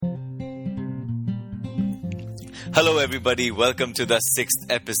Hello, everybody. Welcome to the 6th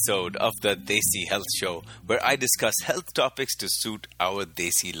episode of the Desi Health Show, where I discuss health topics to suit our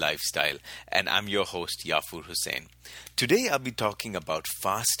Desi lifestyle. And I'm your host, Yafur Hussain. Today, I'll be talking about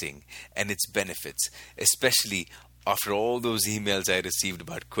fasting and its benefits, especially after all those emails I received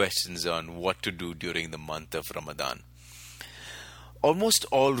about questions on what to do during the month of Ramadan. Almost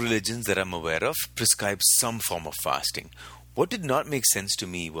all religions that I'm aware of prescribe some form of fasting. What did not make sense to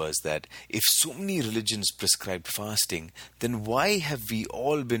me was that if so many religions prescribed fasting, then why have we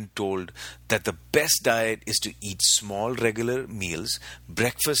all been told that the best diet is to eat small regular meals,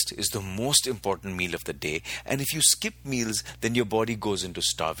 breakfast is the most important meal of the day, and if you skip meals, then your body goes into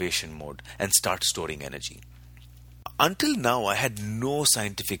starvation mode and starts storing energy. Until now, I had no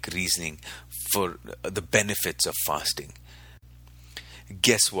scientific reasoning for the benefits of fasting.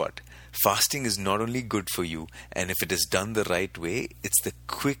 Guess what? Fasting is not only good for you, and if it is done the right way, it's the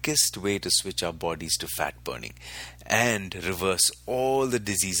quickest way to switch our bodies to fat burning and reverse all the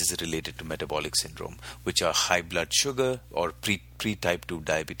diseases related to metabolic syndrome, which are high blood sugar or pre-type 2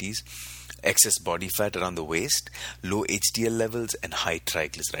 diabetes, excess body fat around the waist, low HDL levels, and high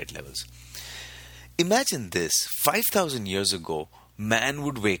triglyceride levels. Imagine this, 5,000 years ago, man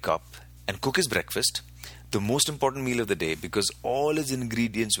would wake up and cook his breakfast, the most important meal of the day, because all his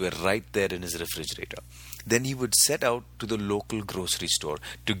ingredients were right there in his refrigerator. Then he would set out to the local grocery store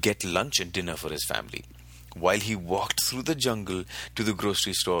to get lunch and dinner for his family. While he walked through the jungle to the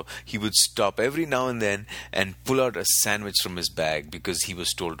grocery store, he would stop every now and then and pull out a sandwich from his bag because he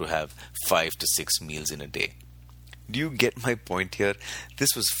was told to have 5 to 6 meals in a day. Do you get my point here?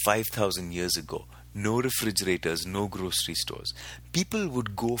 This was 5,000 years ago. No refrigerators, no grocery stores. People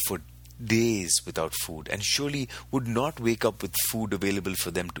would go for days without food and surely would not wake up with food available for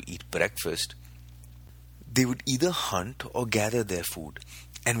them to eat breakfast. They would either hunt or gather their food,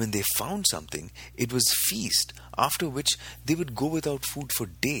 and when they found something, it was feast, after which they would go without food for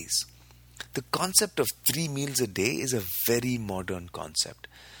days. The concept of 3 meals a day is a very modern concept.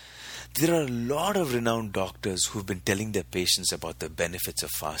 There are a lot of renowned doctors who've been telling their patients about the benefits of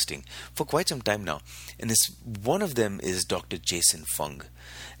fasting for quite some time now. And one of them is Dr. Jason Fung.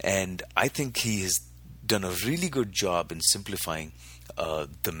 And I think he has done a really good job in simplifying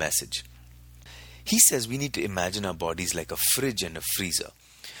the message. He says we need to imagine our bodies like a fridge and a freezer.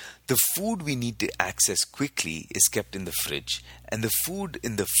 The food we need to access quickly is kept in the fridge, and the food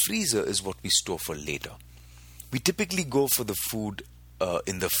in the freezer is what we store for later. We typically go for the food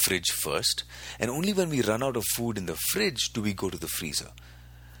in the fridge first, and only when we run out of food in the fridge do we go to the freezer.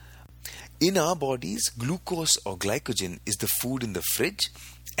 In our bodies, glucose or glycogen is the food in the fridge,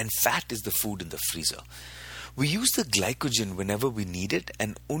 and fat is the food in the freezer. We use the glycogen whenever we need it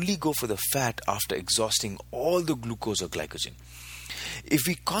and only go for the fat after exhausting all the glucose or glycogen. If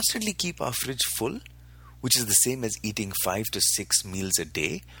we constantly keep our fridge full, which is the same as eating 5 to 6 meals a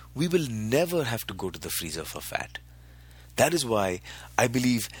day, we will never have to go to the freezer for fat. That is why I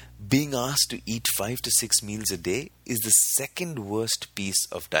believe being asked to eat 5 to 6 meals a day is the second worst piece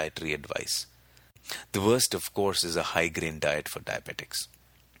of dietary advice. The worst, of course, is a high-grain diet for diabetics.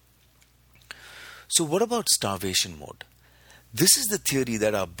 So what about starvation mode? This is the theory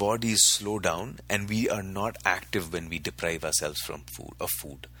that our bodies slow down and we are not active when we deprive ourselves from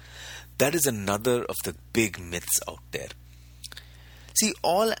food. That is another of the big myths out there. See,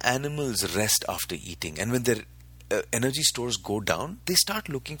 all animals rest after eating, and when their energy stores go down, they start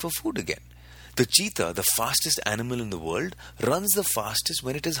looking for food again. The cheetah, the fastest animal in the world, runs the fastest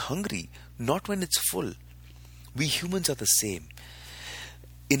when it is hungry, not when it's full. We humans are the same.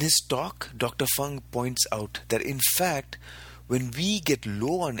 In his talk, Dr. Fung points out that in fact, when we get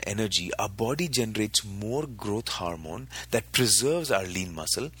low on energy, our body generates more growth hormone that preserves our lean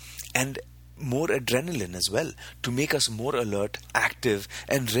muscle and more adrenaline as well to make us more alert, active,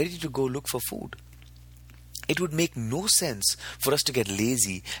 and ready to go look for food. It would make no sense for us to get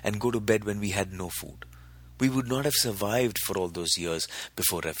lazy and go to bed when we had no food. We would not have survived for all those years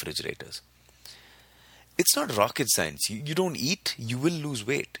before refrigerators. It's not rocket science. You don't eat, you will lose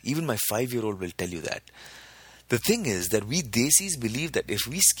weight. Even my 5-year-old will tell you that. The thing is that we Desis believe that if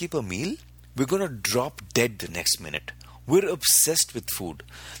we skip a meal, we're going to drop dead the next minute. We're obsessed with food.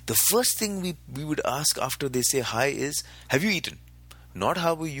 The first thing we would ask after they say hi is, have you eaten? Not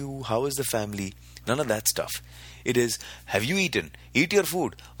how are you, how is the family, none of that stuff. It is, have you eaten? Eat your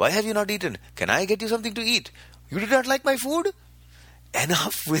food. Why have you not eaten? Can I get you something to eat? You did not like my food?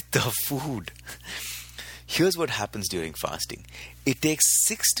 Enough with the food. Here's what happens during fasting. It takes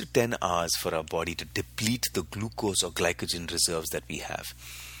 6 to 10 hours for our body to deplete the glucose or glycogen reserves that we have.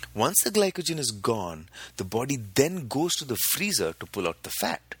 Once the glycogen is gone, the body then goes to the freezer to pull out the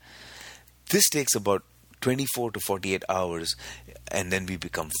fat. This takes about 24 to 48 hours, and then we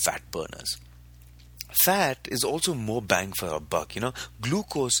become fat burners. Fat is also more bang for our buck.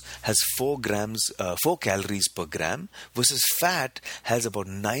 Glucose has 4 calories per gram, versus fat has about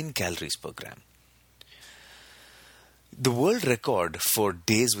 9 calories per gram. The world record for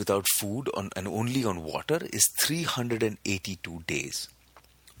days without food and only on water is 382 days.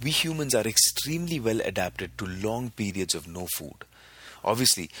 We humans are extremely well adapted to long periods of no food.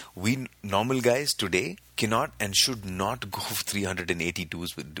 Obviously, we normal guys today cannot and should not go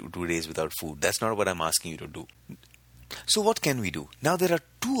 382 days without food. That's not what I'm asking you to do. So what can we do? Now there are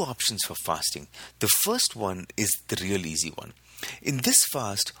 2 options for fasting. The first one is the real easy one. In this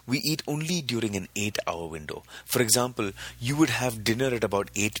fast, we eat only during an 8-hour window. For example, you would have dinner at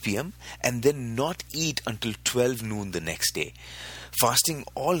about 8 p.m. and then not eat until 12 noon the next day. Fasting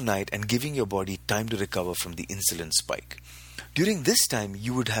all night and giving your body time to recover from the insulin spike. During this time,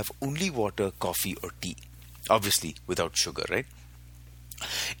 you would have only water, coffee or tea. Obviously, without sugar, right?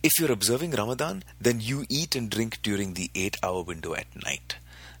 If you're observing Ramadan, then you eat and drink during the 8-hour window at night,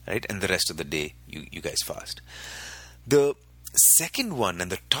 right? And the rest of the day, you guys fast. The second one and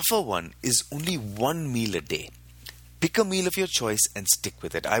the tougher one is only 1 meal a day. Pick a meal of your choice and stick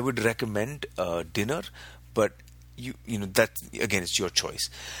with it. I would recommend dinner, but that again, it's your choice.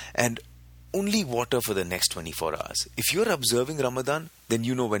 And only water for the next 24 hours. If you're observing Ramadan, then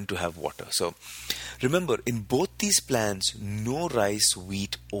you know when to have water. So remember, in both these plans, no rice,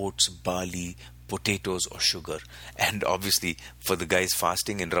 wheat, oats, barley, potatoes or sugar. And obviously, for the guys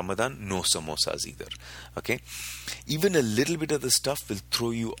fasting in Ramadan, no samosas either. Okay? Even a little bit of the stuff will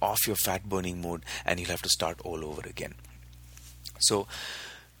throw you off your fat burning mode and you'll have to start all over again. So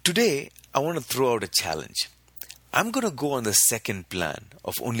today, I want to throw out a challenge. I'm going to go on the second plan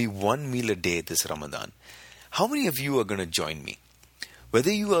of only 1 meal a day this Ramadan. How many of you are going to join me?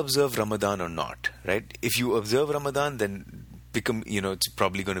 Whether you observe Ramadan or not, right? If you observe Ramadan, then it's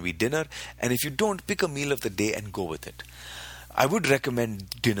probably going to be dinner. And if you don't, pick a meal of the day and go with it. I would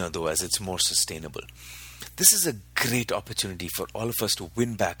recommend dinner though, as it's more sustainable. This is a great opportunity for all of us to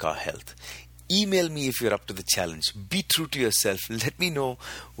win back our health. Email me if you're up to the challenge. Be true to yourself. Let me know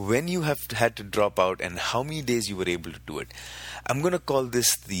when you have had to drop out and how many days you were able to do it. I'm going to call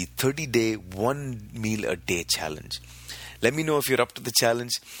this the 30-day 1 meal a day challenge. Let me know if you're up to the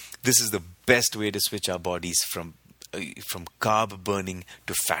challenge. This is the best way to switch our bodies from carb burning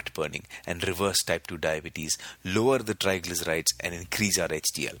to fat burning and reverse type 2 diabetes, lower the triglycerides and increase our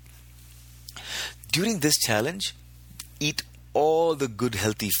HDL. During this challenge, eat all the good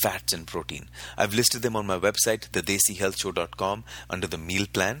healthy fats and protein. I've listed them on my website, thedesihealthshow.com, under the meal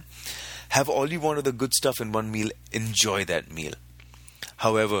plan. Have all you want of the good stuff in one meal. Enjoy that meal.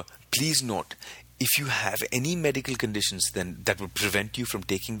 However, please note, if you have any medical conditions then that would prevent you from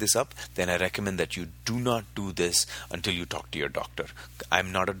taking this up, then I recommend that you do not do this until you talk to your doctor.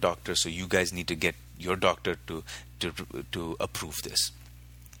 I'm not a doctor, so you guys need to get your doctor to approve this.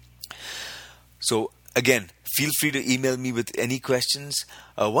 So again, feel free to email me with any questions.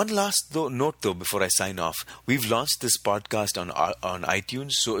 One last note before I sign off. We've launched this podcast on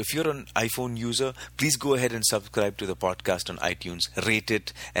iTunes. So if you're an iPhone user, please go ahead and subscribe to the podcast on iTunes, rate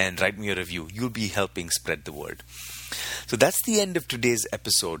it, and write me a review. You'll be helping spread the word. So that's the end of today's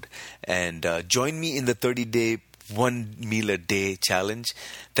episode. And join me in the 30-day 1 meal a day challenge.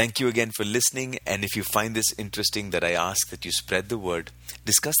 Thank you again for listening. And if you find this interesting, that I ask that you spread the word,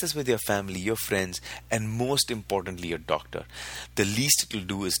 discuss this with your family, your friends, and most importantly, your doctor. The least it will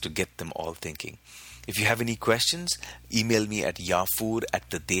do is to get them all thinking. If you have any questions, email me at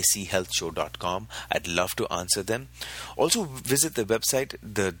yafoor@thedesihealthshow.com. I'd love to answer them. Also, visit the website,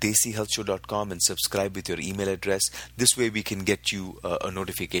 thedesihealthshow.com, and subscribe with your email address. This way we can get you a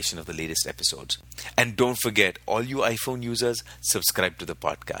notification of the latest episodes. And don't forget, all you iPhone users, subscribe to the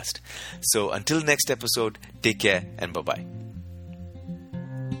podcast. So until next episode, take care and bye-bye.